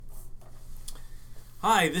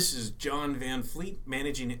Hi, this is John Van Fleet,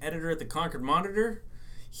 managing editor at the Concord Monitor,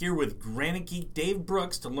 here with Granite Geek Dave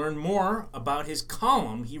Brooks to learn more about his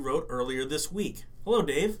column he wrote earlier this week. Hello,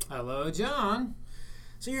 Dave. Hello, John.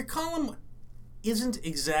 So your column isn't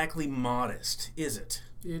exactly modest, is it?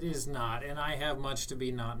 It is not, and I have much to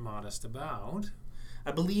be not modest about.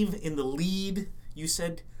 I believe in the lead you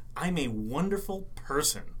said, "I'm a wonderful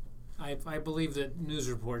person." I believe that news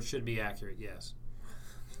reports should be accurate, yes.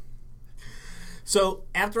 So,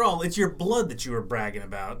 after all, it's your blood that you were bragging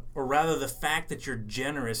about, or rather the fact that you're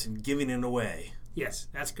generous in giving it away. Yes,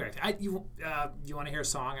 that's correct. You want to hear a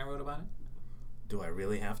song I wrote about it? Do I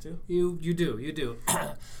really have to? You do.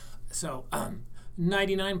 So,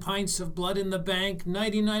 99 pints of blood in the bank,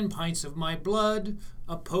 99 pints of my blood,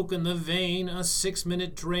 a poke in the vein, a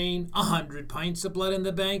 6-minute drain, 100 pints of blood in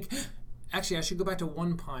the bank. Actually, I should go back to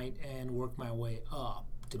 1 pint and work my way up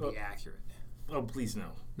to be accurate. Oh, please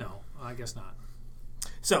no. No, I guess not.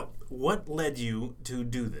 So, what led you to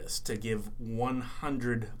do this, to give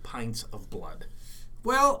 100 pints of blood?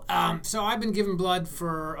 Well, so I've been giving blood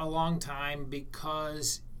for a long time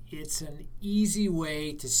because it's an easy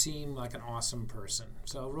way to seem like an awesome person.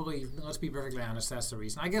 So really, let's be perfectly honest, that's the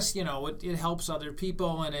reason. I guess, it helps other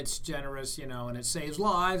people and it's generous, and it saves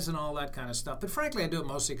lives and all that kind of stuff. But frankly, I do it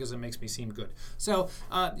mostly because it makes me seem good. So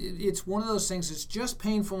it's one of those things that's just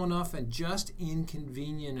painful enough and just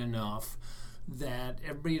inconvenient enough that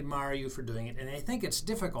everybody admire you for doing it. And they think it's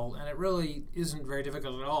difficult, and it really isn't very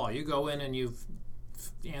difficult at all. You go in and you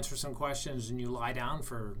answer some questions and you lie down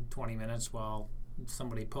for 20 minutes while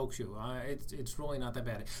somebody pokes you. It's really not that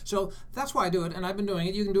bad. So that's why I do it, and I've been doing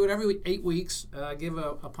it. You can do it every 8 weeks. Give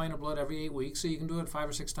a pint of blood every 8 weeks, so you can do it 5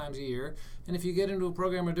 or 6 times a year. And if you get into a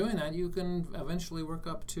program of doing that, you can eventually work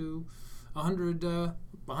up to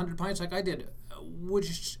 100 pints like I did,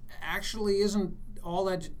 which actually isn't all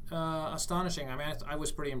that astonishing. I mean, I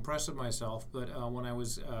was pretty impressed with myself, but when I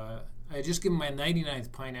had just given my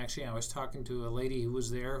 99th pint, actually, I was talking to a lady who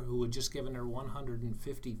was there who had just given her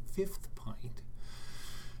 155th pint.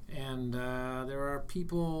 And there are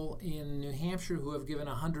people in New Hampshire who have given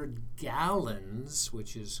 100 gallons,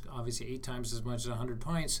 which is obviously 8 times as much as 100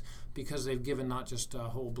 pints, because they've given not just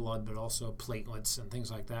whole blood, but also platelets and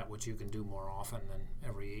things like that, which you can do more often than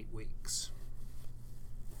every 8 weeks.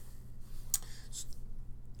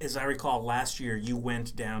 As I recall, last year you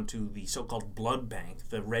went down to the so-called blood bank,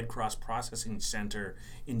 the Red Cross Processing Center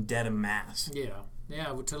in Dedham, Mass. Yeah,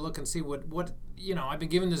 to look and see what I've been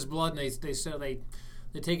given this blood, and they said they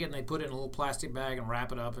take it and they put it in a little plastic bag and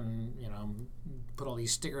wrap it up and put all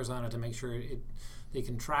these stickers on it to make sure they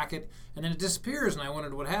can track it, and then it disappears. And I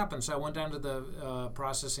wondered what happened, so I went down to the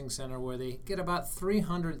processing center where they get about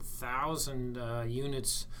 300,000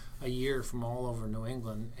 units a year from all over New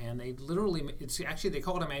England, and they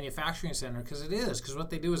call it a manufacturing center because it is. Because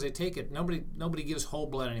what they do is they take it. Nobody gives whole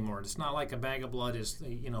blood anymore. It's not like a bag of blood is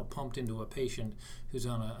pumped into a patient who's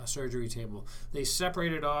on a surgery table. They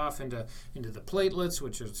separate it off into the platelets,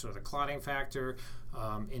 which is sort of the clotting factor,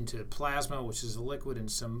 into plasma, which is a liquid,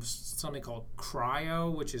 and something called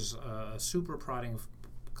cryo, which is a super clotting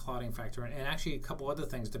factor, and actually a couple other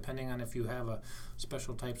things depending on if you have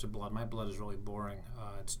special types of blood. My blood is really boring.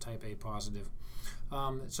 It's type A positive.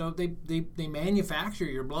 So they manufacture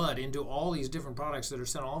your blood into all these different products that are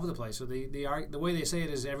sent all over the place. So the way they say it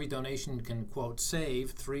is every donation can, quote,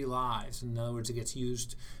 save 3 lives. In other words, it gets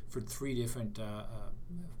used for 3 different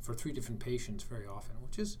patients very often,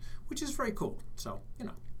 which is very cool. So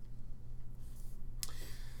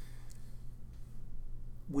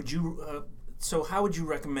Would you? So how would you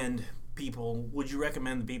recommend people? Would you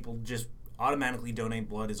recommend people just automatically donate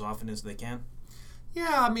blood as often as they can?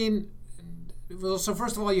 Yeah, I mean, well, so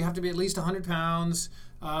first of all, you have to be at least 100 pounds.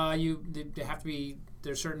 They have to be.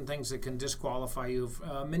 There's certain things that can disqualify you.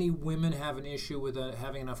 Many women have an issue with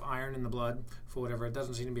having enough iron in the blood for whatever. It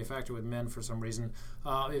doesn't seem to be a factor with men for some reason.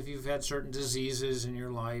 If you've had certain diseases in your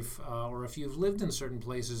life, or if you've lived in certain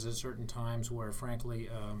places at certain times where, frankly,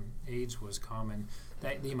 AIDS was common,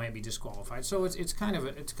 that you might be disqualified. So it's kind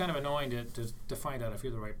of annoying to find out if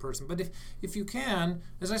you're the right person. But if you can,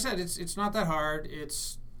 as I said, it's not that hard.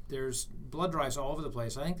 There's blood drives all over the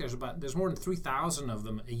place. I think there's more than 3,000 of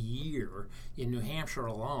them a year in New Hampshire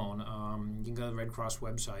alone. You can go to the Red Cross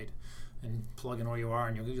website and plug in where you are,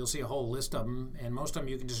 and you'll see a whole list of them. And most of them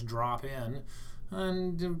you can just drop in,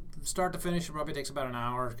 and start to finish it probably takes about an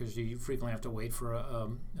hour because you frequently have to wait for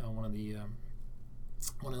one of the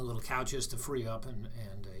little couches to free up and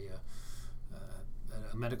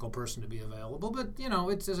a medical person to be available. But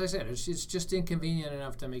it's, as I said, it's just inconvenient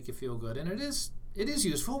enough to make you feel good, and it is It is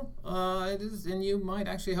useful. It is, and you might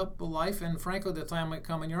actually help a life. And frankly, the time might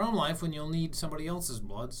come in your own life when you'll need somebody else's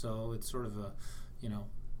blood. So it's sort of a,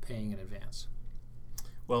 paying in advance.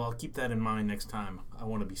 Well, I'll keep that in mind next time I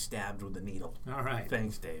want to be stabbed with a needle. All right.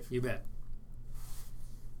 Thanks, Dave. You bet.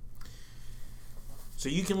 So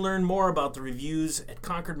you can learn more about the reviews at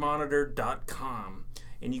ConcordMonitor.com,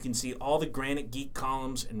 and you can see all the Granite Geek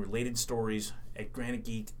columns and related stories at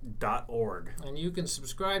GraniteGeek.org. And you can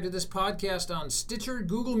subscribe to this podcast on Stitcher,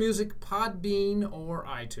 Google Music, Podbean, or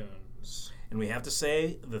iTunes. And we have to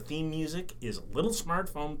say, the theme music is Little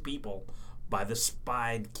Smartphone People by the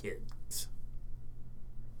Spied Kid.